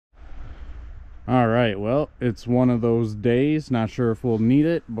All right, well, it's one of those days. Not sure if we'll need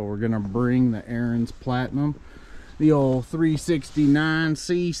it, but we're gonna bring the Ariens Platinum, the old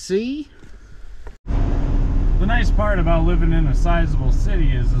 369cc. The nice part about living in a sizable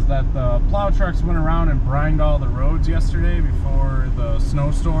city is that the plow trucks went around and brined all the roads yesterday before the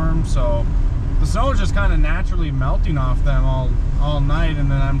snowstorm, so the snow is just kind of naturally melting off them all night,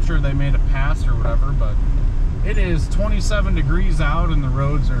 and then I'm sure they made a pass or whatever. But it is 27 degrees out and the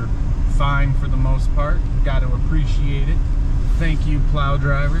roads are fine for the most part. Got to appreciate it. Thank you, plow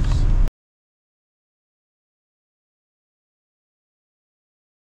drivers.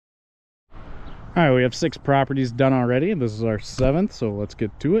 All right, we have 6 properties done already. This is our 7th, so let's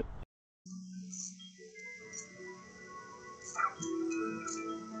get to it.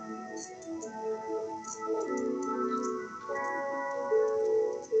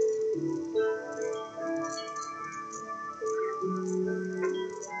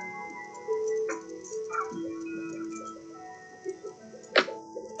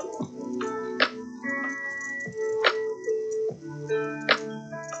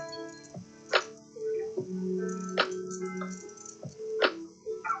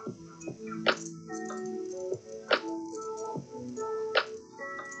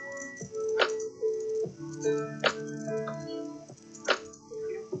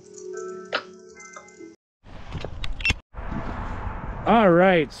 All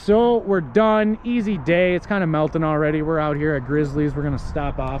right, so we're done. Easy day. It's kind of melting already. We're out here at Grizzlies. We're gonna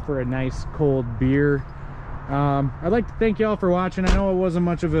stop off for a nice cold beer. I'd like to thank y'all for watching. I know it wasn't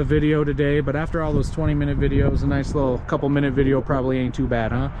much of a video today, but after all those 20-minute videos, a nice little couple-minute video probably ain't too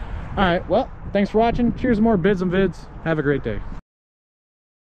bad, huh? All right, well, thanks for watching. Cheers, more bids and vids. Have a great day.